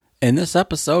In this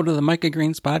episode of the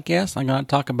Microgreens podcast, I'm going to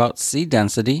talk about seed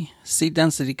density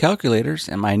calculators,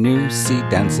 and my new seed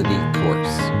density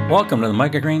course. Welcome to the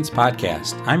Microgreens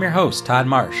podcast. I'm your host, Todd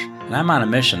Marsh, and I'm on a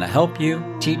mission to help you,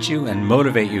 teach you, and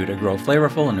motivate you to grow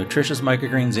flavorful and nutritious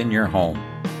microgreens in your home.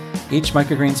 Each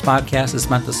Microgreens podcast is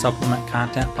meant to supplement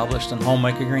content published on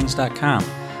homemicrogreens.com,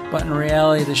 but in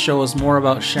reality, the show is more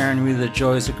about sharing with you the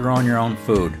joys of growing your own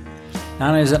food. Not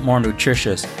only is it more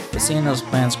nutritious, but seeing those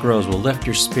plants grow will lift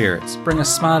your spirits, bring a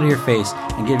smile to your face,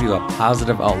 and give you a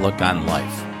positive outlook on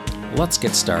life. Let's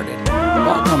get started.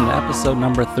 Welcome to episode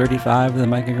number 35 of the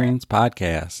Microgreens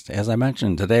podcast. As I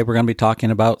mentioned, today we're going to be talking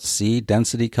about seed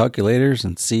density calculators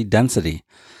and seed density.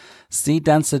 Seed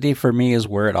density for me is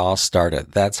where it all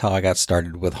started. That's how I got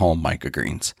started with home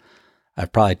microgreens.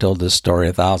 I've probably told this story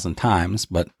 1,000 times,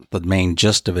 but the main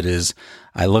gist of it is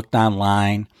I looked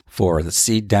online for the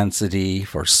seed density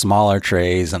for smaller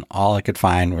trays, and all I could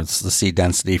find was the seed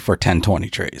density for 1020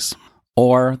 trays.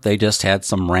 Or they just had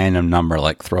some random number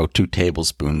like throw 2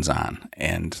 tablespoons on,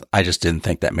 and I just didn't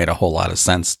think that made a whole lot of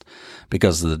sense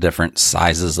because of the different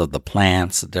sizes of the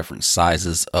plants, the different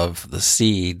sizes of the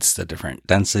seeds, the different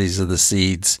densities of the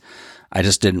seeds. I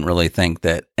just didn't really think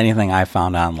that anything I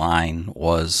found online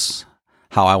was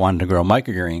how I wanted to grow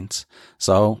microgreens.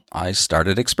 So I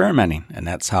started experimenting, and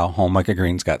that's how home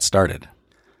microgreens got started.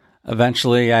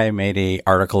 Eventually, I made an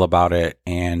article about it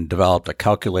and developed a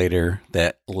calculator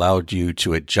that allowed you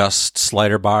to adjust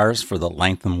slider bars for the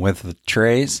length and width of the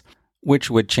trays, which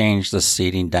would change the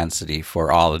seeding density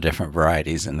for all the different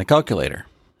varieties in the calculator.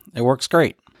 It works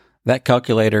great. That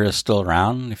calculator is still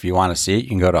around. If you want to see it, you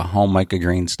can go to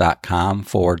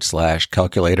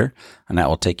homemicrogreens.com/calculator, and that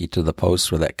will take you to the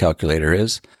post where that calculator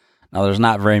is. Now, there's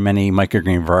not very many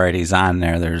microgreen varieties on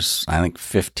there. There's, I think,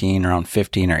 around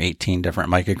 15 or 18 different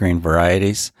microgreen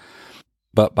varieties,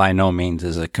 but by no means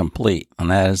is it complete. And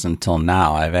that is until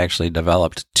now. I've actually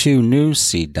developed 2 new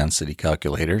seed density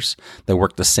calculators that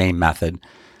work the same method.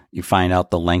 You find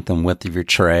out the length and width of your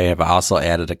tray. I've also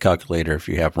added a calculator if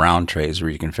you have round trays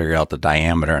where you can figure out the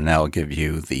diameter, and that will give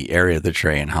you the area of the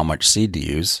tray and how much seed to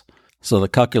use. So the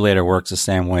calculator works the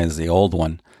same way as the old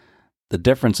one. The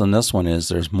difference in this one is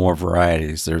there's more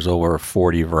varieties. There's over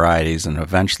 40 varieties, and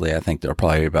eventually I think there'll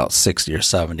probably be about 60 or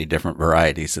 70 different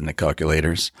varieties in the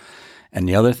calculators. And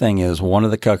the other thing is one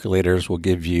of the calculators will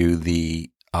give you the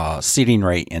seeding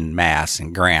rate in mass,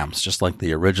 in grams, just like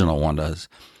the original one does.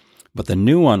 But the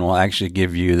new one will actually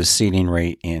give you the seeding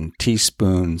rate in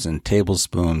teaspoons and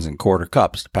tablespoons and quarter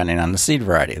cups, depending on the seed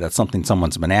variety. That's something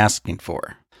someone's been asking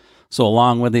for. So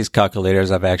along with these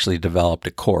calculators, I've actually developed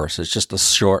a course. It's just a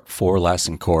short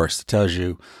 4-lesson course that tells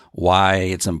you why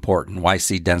it's important, why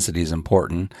seed density is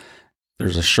important.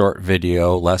 There's a short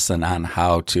video lesson on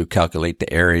how to calculate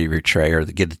the area of your tray or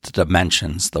to get the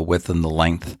dimensions, the width and the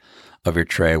length of your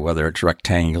tray, whether it's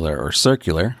rectangular or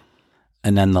circular.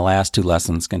 And then the last 2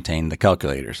 lessons contain the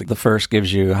calculators. The first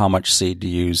gives you how much seed to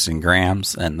use in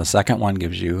grams, and the second one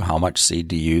gives you how much seed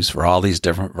to use for all these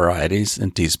different varieties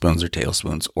in teaspoons or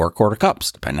tablespoons or quarter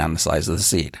cups, depending on the size of the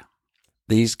seed.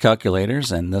 These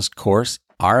calculators and this course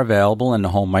are available in the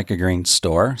Home Microgreens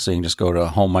store, so you can just go to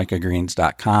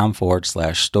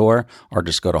homemicrogreens.com/store, or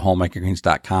just go to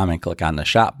homemicrogreens.com and click on the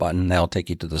shop button. That'll take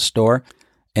you to the store.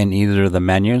 In either of the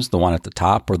menus, the one at the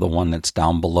top or the one that's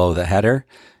down below the header,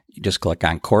 you just click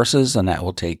on courses, and that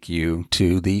will take you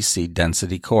to the seed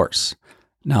density course.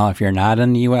 Now, if you're not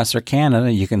in the US or Canada,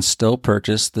 you can still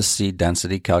purchase the seed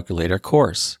density calculator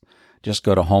course. Just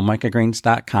go to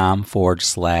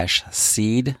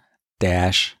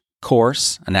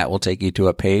homemicrogreens.com/seed-course, and that will take you to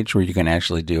a page where you can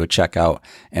actually do a checkout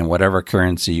in whatever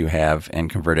currency you have and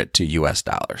convert it to US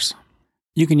dollars.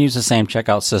 You can use the same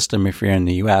checkout system if you're in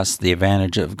the U.S. The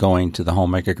advantage of going to the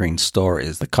Home Microgreens store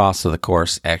is the cost of the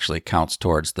course actually counts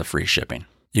towards the free shipping.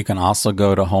 You can also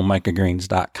go to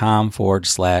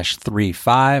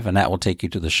homemicrogreens.com/35, and that will take you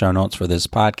to the show notes for this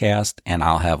podcast, and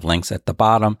I'll have links at the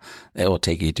bottom that will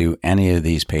take you to any of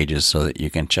these pages so that you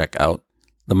can check out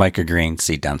the Microgreen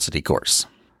Seed Density course.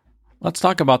 Let's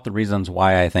talk about the reasons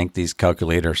why I think these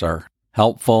calculators are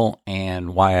helpful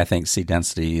and why I think seed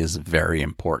density is very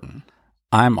important.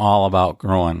 I'm all about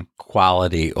growing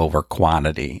quality over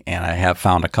quantity, and I have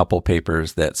found a couple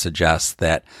papers that suggest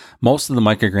that most of the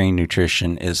microgreen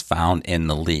nutrition is found in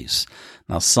the leaves.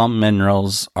 Now, some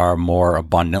minerals are more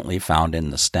abundantly found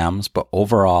in the stems, but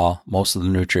overall, most of the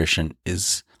nutrition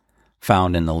is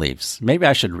found in the leaves. Maybe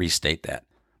I should restate that.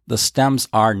 The stems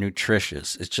are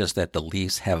nutritious. It's just that the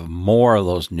leaves have more of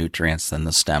those nutrients than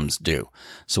the stems do.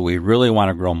 So we really want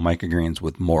to grow microgreens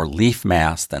with more leaf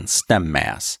mass than stem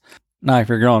mass. Now, if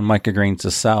you're growing microgreens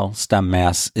to sell, stem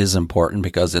mass is important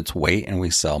because it's weight, and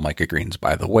we sell microgreens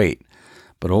by the weight.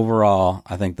 But overall,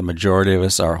 I think the majority of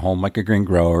us are home microgreen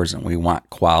growers, and we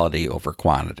want quality over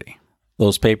quantity.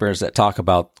 Those papers that talk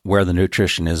about where the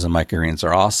nutrition is in microgreens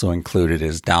are also included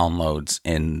as downloads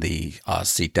in the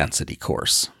seed density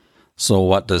course. So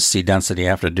what does seed density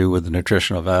have to do with the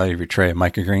nutritional value of your tray of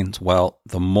microgreens? Well,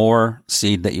 the more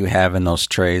seed that you have in those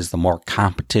trays, the more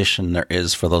competition there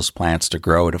is for those plants to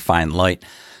grow to find light.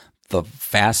 The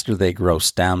faster they grow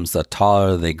stems, the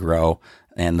taller they grow,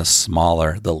 and the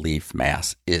smaller the leaf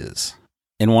mass is.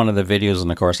 In one of the videos in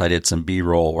the course, I did some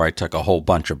B-roll where I took a whole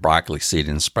bunch of broccoli seed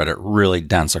and spread it really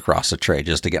dense across the tray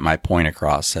just to get my point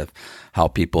across of how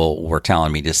people were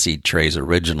telling me to seed trays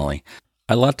originally.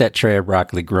 I let that tray of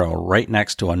broccoli grow right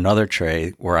next to another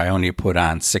tray where I only put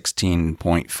on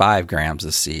 16.5 grams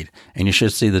of seed, and you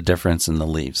should see the difference in the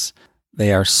leaves.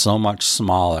 They are so much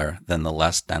smaller than the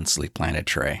less densely planted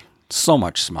tray. So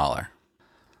much smaller.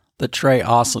 The tray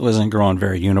also isn't growing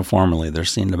very uniformly. There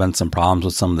seem to have been some problems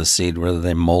with some of the seed, whether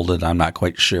they molded, I'm not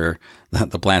quite sure.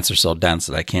 The plants are so dense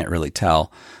that I can't really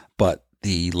tell. But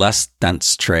the less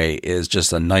dense tray is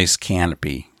just a nice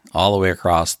canopy all the way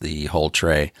across the whole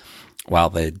tray,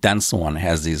 while the dense one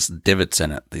has these divots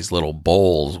in it, these little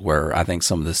bowls where I think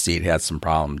some of the seed had some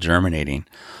problem germinating,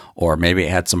 or maybe it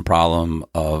had some problem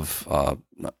of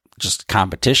just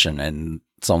competition and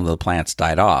some of the plants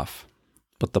died off.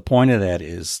 But the point of that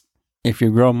is, if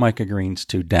you grow microgreens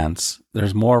too dense,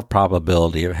 there's more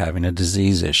probability of having a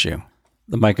disease issue.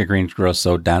 The microgreens grow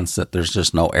so dense that there's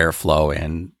just no airflow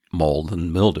and mold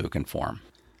and mildew can form.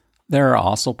 There are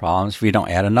also problems if you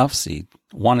don't add enough seed.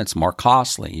 One, it's more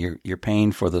costly. You're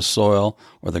paying for the soil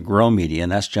or the grow media,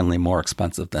 and that's generally more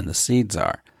expensive than the seeds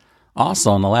are.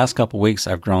 Also, in the last couple of weeks,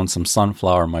 I've grown some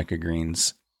sunflower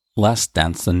microgreens less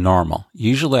dense than normal.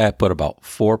 Usually I put about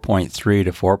 4.3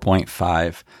 to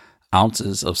 4.5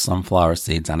 ounces of sunflower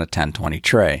seeds on a 10-20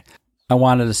 tray. I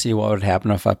wanted to see what would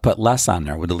happen if I put less on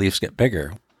there. Would the leaves get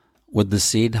bigger? Would the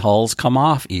seed hulls come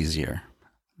off easier?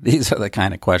 These are the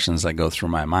kind of questions that go through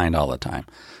my mind all the time.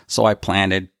 So I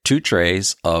planted 2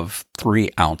 trays of 3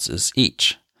 ounces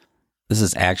each. This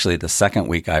is actually the second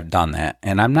week I've done that,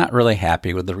 and I'm not really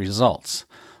happy with the results.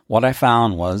 What I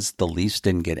found was the leaves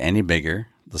didn't get any bigger,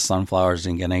 the sunflowers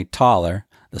didn't get any taller,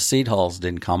 the seed hulls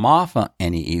didn't come off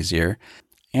any easier,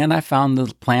 and I found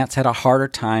the plants had a harder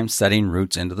time setting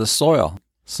roots into the soil.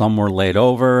 Some were laid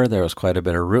over, there was quite a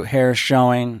bit of root hairs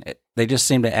showing. They just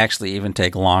seemed to actually even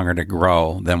take longer to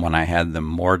grow than when I had them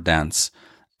more dense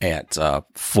at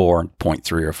 4.3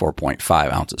 or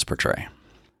 4.5 ounces per tray.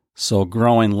 So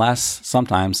growing less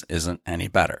sometimes isn't any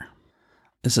better.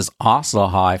 This is also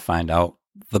how I find out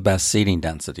the best seeding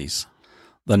densities.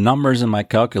 The numbers in my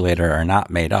calculator are not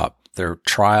made up. They're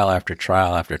trial after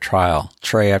trial after trial,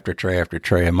 tray after tray after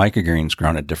tray of microgreens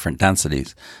grown at different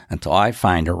densities until I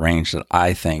find a range that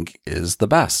I think is the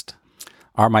best.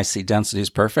 Are my seed densities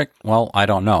perfect? Well, I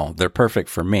don't know. They're perfect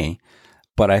for me,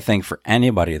 but I think for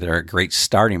anybody, they're a great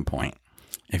starting point.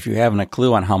 If you haven't a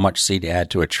clue on how much seed to add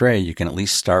to a tray, you can at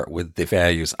least start with the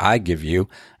values I give you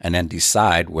and then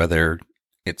decide whether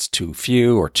it's too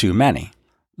few or too many.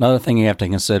 Another thing you have to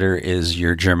consider is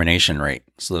your germination rate.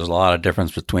 So there's a lot of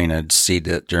difference between a seed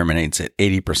that germinates at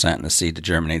 80% and a seed that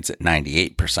germinates at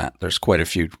 98%. There's quite a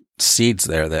few seeds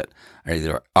there that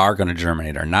either are going to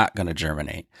germinate or not going to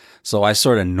germinate. So I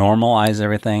sort of normalize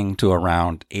everything to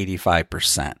around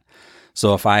 85%.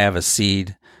 So if I have a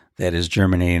seed that is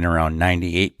germinating around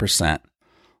 98%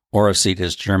 or a seed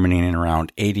is germinating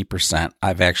around 80%,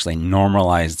 I've actually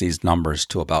normalized these numbers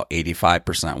to about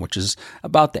 85%, which is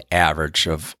about the average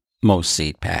of most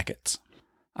seed packets.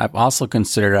 I've also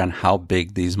considered on how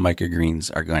big these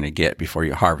microgreens are going to get before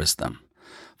you harvest them.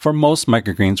 For most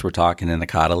microgreens, we're talking in the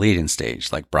cotyledon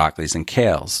stage, like broccolis and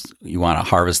kales. You want to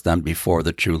harvest them before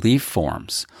the true leaf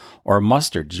forms. Or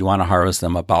mustards, you want to harvest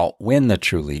them about when the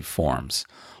true leaf forms.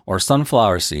 Or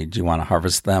sunflower seeds, you want to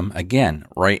harvest them again,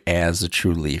 right as the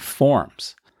true leaf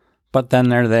forms. But then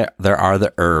there are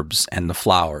the herbs and the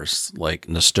flowers, like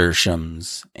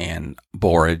nasturtiums and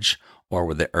borage, or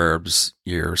with the herbs,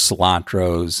 your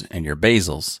cilantros and your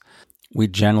basils. We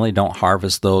generally don't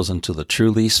harvest those until the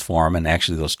true leaves form, and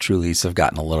actually those true leaves have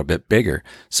gotten a little bit bigger.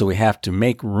 So we have to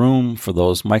make room for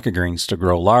those microgreens to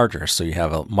grow larger, so you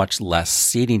have a much less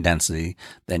seeding density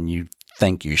than you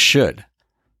think you should.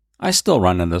 I still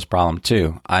run into this problem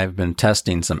too. I've been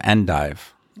testing some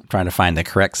endive, trying to find the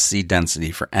correct seed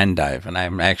density for endive, and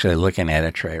I'm actually looking at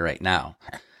a tray right now.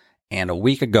 And a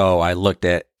week ago, I looked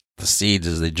at the seeds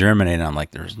as they germinate, and I'm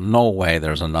like, there's no way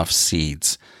there's enough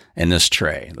seeds in this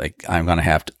tray. Like, I'm going to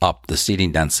have to up the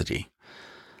seeding density.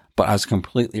 But I was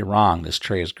completely wrong. This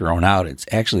tray has grown out. It's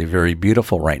actually very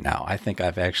beautiful right now. I think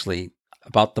I've actually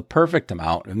about the perfect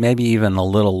amount, maybe even a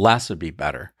little less would be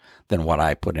better than what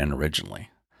I put in originally.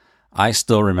 I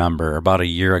still remember about a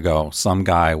year ago, some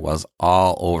guy was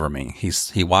all over me.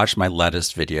 He watched my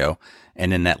lettuce video,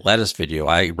 and in that lettuce video,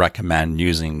 I recommend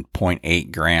using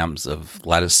 0.8 grams of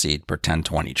lettuce seed per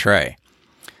 1020 tray.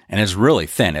 And it's really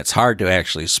thin. It's hard to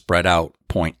actually spread out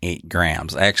 0.8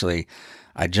 grams. Actually,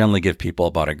 I generally give people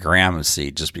about a gram of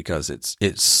seed just because it's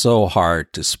so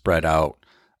hard to spread out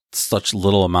such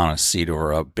little amount of seed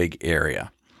over a big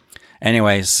area.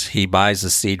 Anyways, he buys the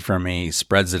seed from me,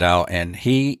 spreads it out, and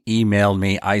he emailed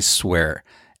me, I swear,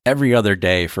 every other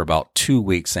day for about 2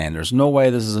 weeks saying there's no way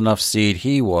this is enough seed.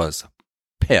 He was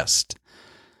pissed.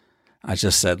 I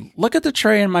just said, look at the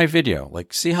tray in my video.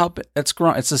 Like, see how it's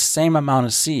grown? It's the same amount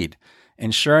of seed.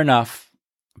 And sure enough,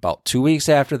 about 2 weeks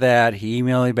after that, he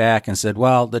emailed me back and said,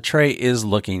 well, the tray is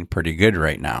looking pretty good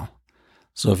right now.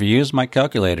 So if you use my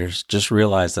calculators, just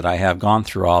realize that I have gone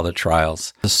through all the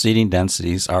trials. The seeding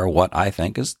densities are what I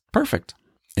think is perfect.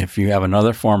 If you have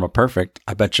another form of perfect,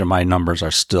 I bet you my numbers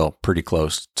are still pretty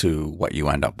close to what you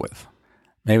end up with.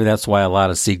 Maybe that's why a lot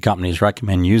of seed companies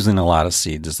recommend using a lot of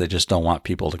seeds, is they just don't want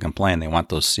people to complain. They want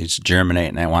those seeds to germinate,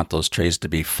 and they want those trays to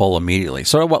be full immediately.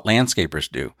 Sort of what landscapers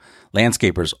do.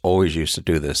 Landscapers always used to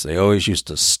do this. They always used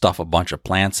to stuff a bunch of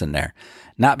plants in there.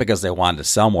 Not because they wanted to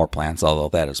sell more plants, although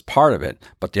that is part of it.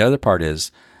 But the other part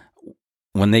is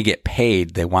when they get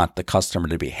paid, they want the customer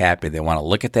to be happy. They want to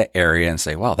look at that area and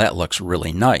say, wow, that looks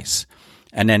really nice.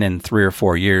 And then in 3 or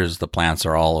 4 years, the plants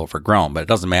are all overgrown. But it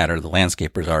doesn't matter. The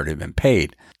landscaper's already been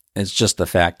paid. It's just the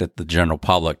fact that the general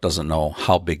public doesn't know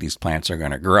how big these plants are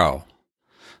going to grow.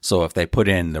 So if they put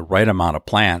in the right amount of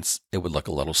plants, it would look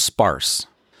a little sparse.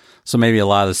 So maybe a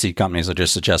lot of the seed companies are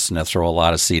just suggesting to throw a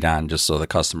lot of seed on just so the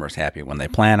customer is happy when they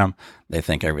plant them. They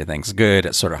think everything's good.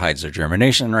 It sort of hides their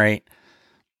germination rate.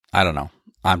 I don't know.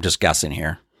 I'm just guessing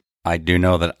here. I do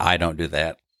know that I don't do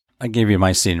that. I give you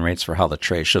my seeding rates for how the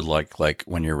tray should look like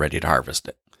when you're ready to harvest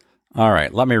it. All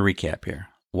right, let me recap here.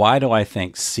 Why do I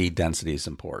think seed density is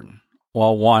important?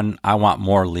 Well, one, I want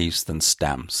more leaves than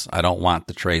stems. I don't want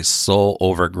the trays so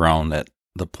overgrown that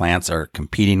the plants are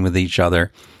competing with each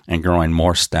other and growing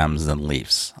more stems than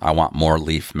leaves. I want more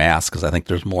leaf mass because I think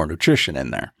there's more nutrition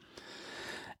in there.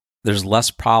 There's less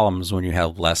problems when you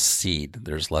have less seed.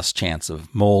 There's less chance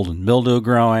of mold and mildew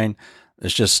growing.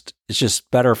 It's just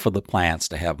better for the plants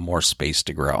to have more space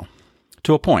to grow,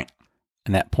 to a point.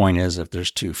 And that point is if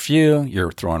there's too few,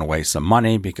 you're throwing away some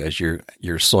money because your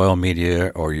soil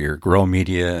media or your grow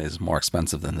media is more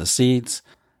expensive than the seeds.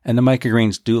 And the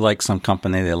microgreens do like some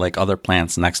company. They like other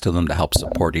plants next to them to help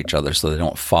support each other so they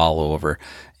don't fall over.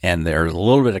 And there's a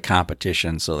little bit of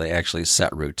competition, so they actually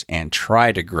set roots and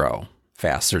try to grow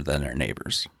faster than their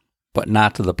neighbors, but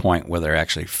not to the point where they're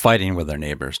actually fighting with their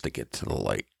neighbors to get to the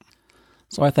light.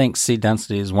 So I think seed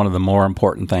density is one of the more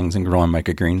important things in growing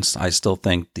microgreens. I still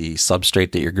think the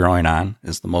substrate that you're growing on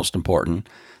is the most important,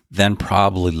 then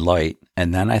probably light,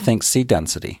 and then I think seed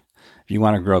density. If you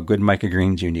want to grow good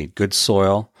microgreens, you need good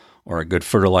soil or a good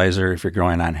fertilizer. If you're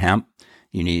growing on hemp,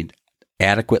 you need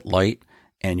adequate light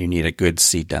and you need a good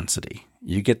seed density.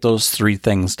 You get those three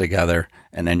things together,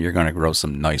 and then you're going to grow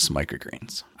some nice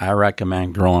microgreens. I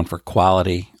recommend growing for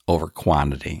quality over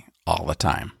quantity all the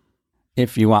time.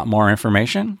 If you want more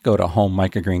information, go to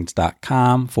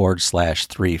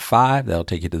homemicrogreens.com/35. That'll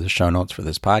take you to the show notes for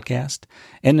this podcast.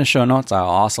 In the show notes, I'll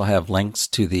also have links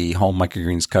to the Home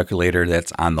Microgreens calculator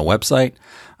that's on the website.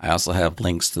 I also have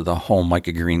links to the Home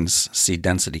Microgreens Seed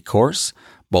Density course,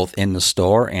 both in the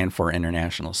store and for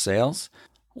international sales.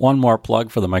 One more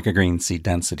plug for the Microgreen Seed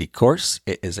Density course.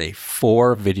 It is a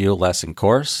 4-video lesson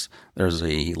course. There's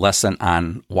a lesson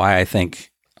on why I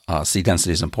think seed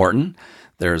density is important.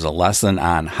 There's a lesson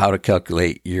on how to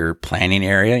calculate your planting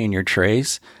area in your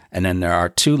trays. And then there are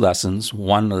 2 lessons,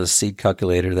 one of the seed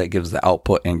calculator that gives the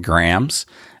output in grams,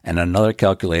 and another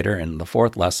calculator in the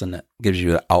 4th lesson that gives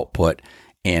you the output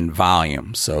in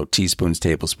volume, so teaspoons,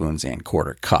 tablespoons, and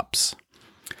quarter cups.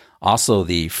 Also,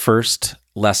 the first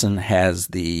lesson has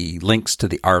the links to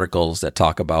the articles that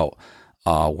talk about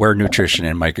where nutrition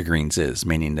in microgreens is,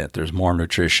 meaning that there's more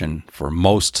nutrition for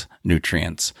most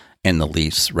nutrients in the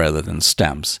leaves rather than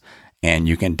stems. And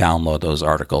you can download those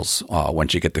articles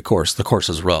once you get the course. The course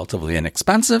is relatively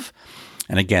inexpensive.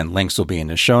 And again, links will be in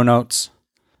the show notes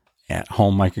at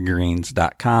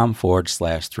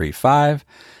homemicrogreens.com/35.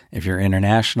 If you're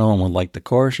international and would like the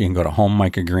course, you can go to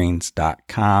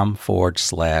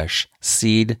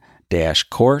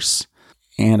homemicrogreens.com/seed-course.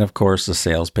 And of course, the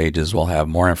sales pages will have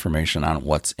more information on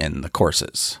what's in the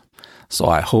courses. So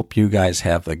I hope you guys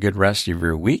have a good rest of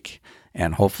your week,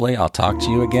 and hopefully I'll talk to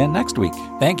you again next week.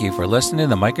 Thank you for listening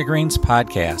to the Microgreens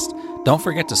podcast. Don't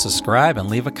forget to subscribe and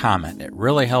leave a comment. It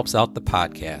really helps out the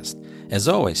podcast. As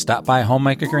always, stop by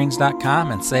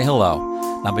homemicrogreens.com and say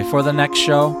hello. Now, before the next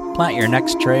show, plant your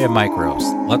next tray of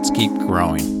micros. Let's keep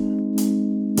growing.